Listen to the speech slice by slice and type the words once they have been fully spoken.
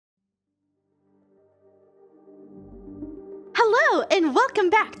and welcome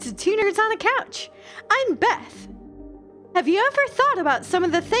back to Two Nerds on a Couch. I'm Beth. Have you ever thought about some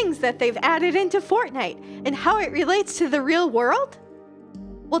of the things that they've added into Fortnite and how it relates to the real world?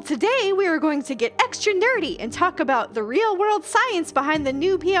 Well, today we are going to get extra nerdy and talk about the real world science behind the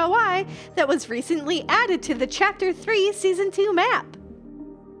new POI that was recently added to the Chapter 3 Season 2 map.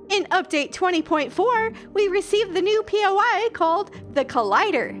 In Update 20.4, we received the new POI called the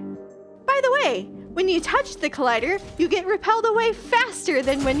Collider. By the way, when you touch the collider, you get repelled away faster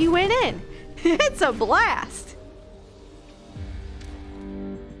than when you went in. It's a blast!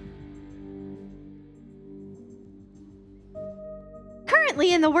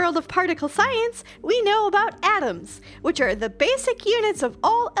 Currently in the world of particle science, we know about atoms, which are the basic units of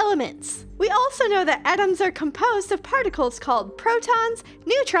all elements. We also know that atoms are composed of particles called protons,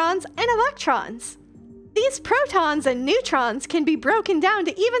 neutrons, and electrons. These protons and neutrons can be broken down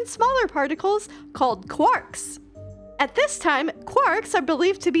to even smaller particles called quarks. At this time, quarks are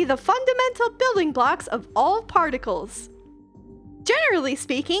believed to be the fundamental building blocks of all particles. Generally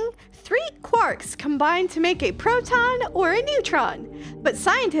speaking, 3 quarks combine to make a proton or a neutron, but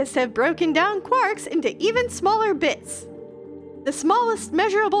scientists have broken down quarks into even smaller bits. The smallest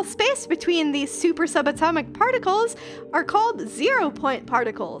measurable space between these super subatomic particles are called zero-point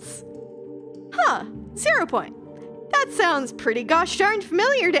particles. Huh, 0 point. That sounds pretty gosh darn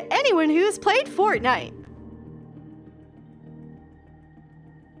familiar to anyone who has played Fortnite.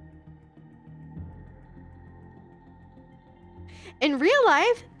 In real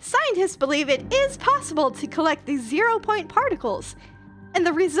life, scientists believe it is possible to collect these 0-point particles, and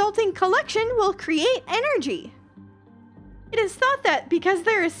the resulting collection will create energy. It is thought that because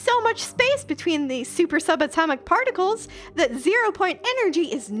there is so much space between these super subatomic particles, that 0-point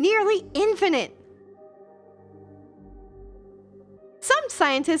energy is nearly infinite. Some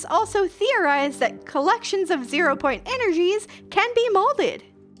scientists also theorize that collections of 0-point energies can be molded.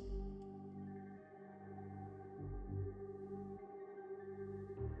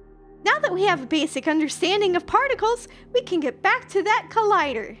 Now that we have a basic understanding of particles, we can get back to that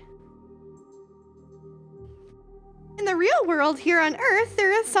collider. In the real world here on Earth,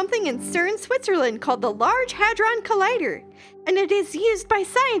 there is something in CERN, Switzerland called the Large Hadron Collider, and it is used by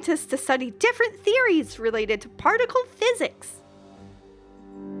scientists to study different theories related to particle physics.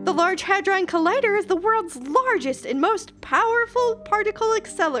 The Large Hadron Collider is the world's largest and most powerful particle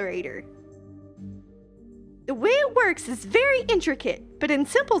accelerator. The way it works is very intricate, but in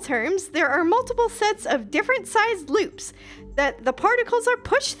simple terms, there are multiple sets of different sized loops that the particles are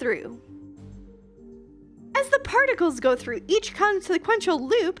pushed through. As the particles go through each consequential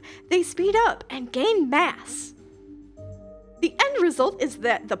loop, they speed up and gain mass. The end result is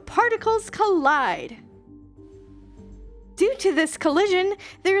that the particles collide. Due to this collision,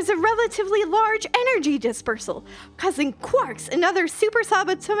 there is a relatively large energy dispersal, causing quarks and other super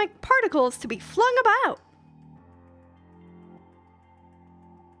subatomic particles to be flung about.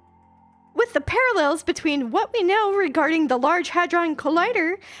 With the parallels between what we know regarding the Large Hadron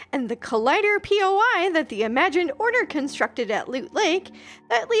Collider and the Collider POI that the Imagined Order constructed at Loot Lake,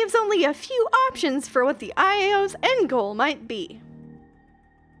 that leaves only a few options for what the IAO's end goal might be.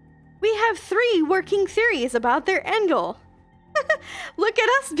 We have 3 working theories about their end goal. Look at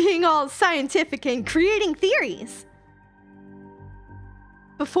us being all scientific and creating theories!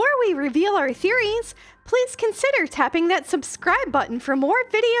 Before we reveal our theories, please consider tapping that subscribe button for more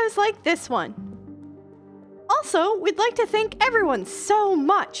videos like this one. Also, we'd like to thank everyone so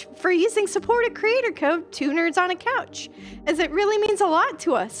much for using supported creator code 2NerdsOnACouch, as it really means a lot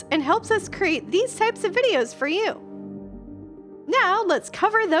to us and helps us create these types of videos for you. Now, let's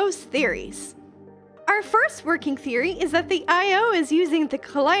cover those theories. Our first working theory is that the IO is using the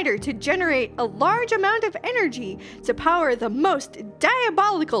collider to generate a large amount of energy to power the most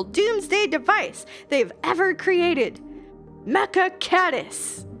diabolical doomsday device they've ever created, Mecha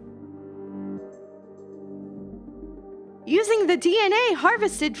Caddis. Using the DNA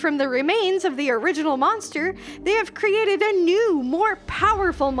harvested from the remains of the original monster, they have created a new, more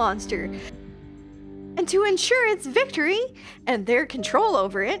powerful monster. And to ensure its victory, and their control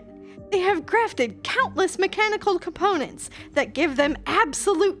over it, they have crafted countless mechanical components that give them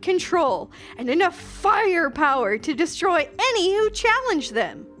absolute control and enough firepower to destroy any who challenge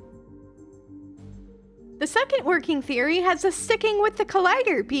them. The second working theory has us sticking with the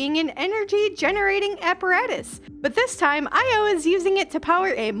collider being an energy-generating apparatus, but this time IO is using it to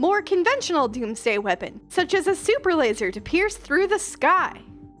power a more conventional doomsday weapon, such as a super laser to pierce through the sky.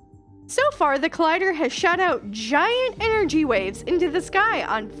 So far, the collider has shot out giant energy waves into the sky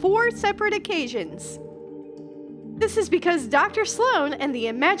on 4 separate occasions. This is because Dr. Sloan and the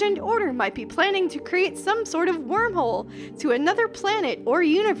Imagined Order might be planning to create some sort of wormhole to another planet or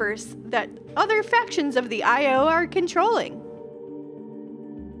universe that other factions of the IO are controlling.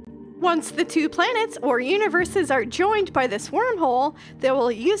 Once the two planets or universes are joined by this wormhole, they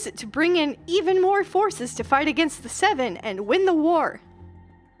will use it to bring in even more forces to fight against the Seven and win the war.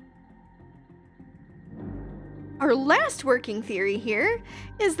 Our last working theory here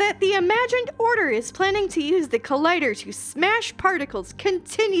is that the Imagined Order is planning to use the Collider to smash particles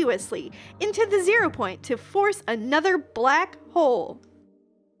continuously into the 0 point to force another black hole.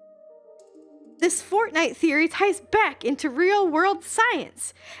 This Fortnite theory ties back into real-world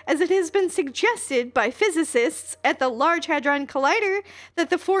science, as it has been suggested by physicists at the Large Hadron Collider that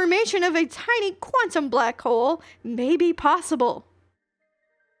the formation of a tiny quantum black hole may be possible.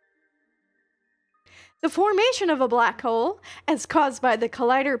 The formation of a black hole, as caused by the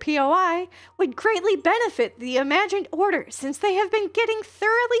Collider POI, would greatly benefit the Imagined Order since they have been getting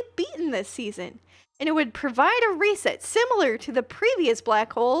thoroughly beaten this season, and it would provide a reset similar to the previous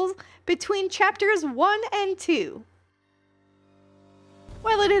black holes between chapters 1 and 2.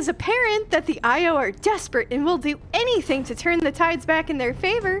 While it is apparent that the IO are desperate and will do anything to turn the tides back in their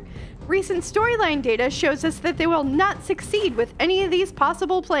favor, recent storyline data shows us that they will not succeed with any of these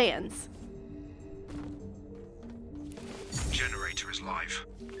possible plans. Generator is live.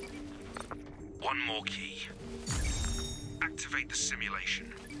 One more key. Activate the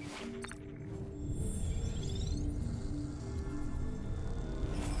simulation.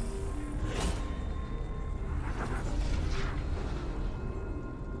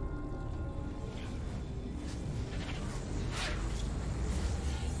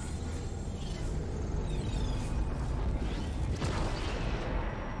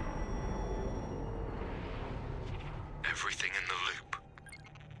 Everything in the loop.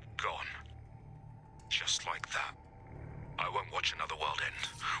 Gone. Just like that. I won't watch another world end.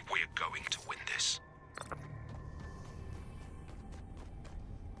 We're going to win this.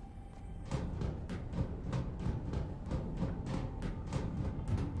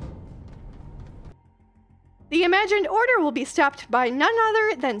 The Imagined Order will be stopped by none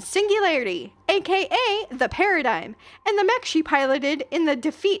other than Singularity, aka the Paradigm, and the mech she piloted in the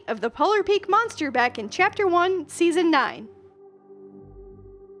defeat of the Polar Peak monster back in Chapter 1, Season 9.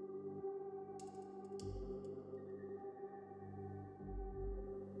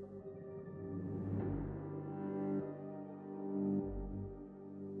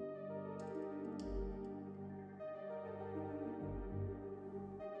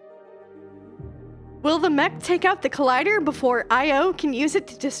 Will the mech take out the Collider before IO can use it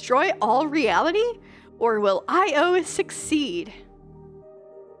to destroy all reality? Or will IO succeed?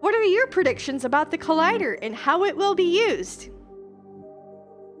 What are your predictions about the Collider and how it will be used?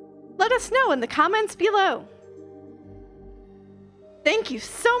 Let us know in the comments below. Thank you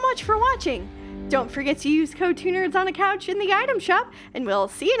so much for watching! Don't forget to use code 2nerds on a couch in the item shop, and we'll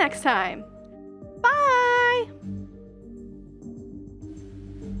see you next time!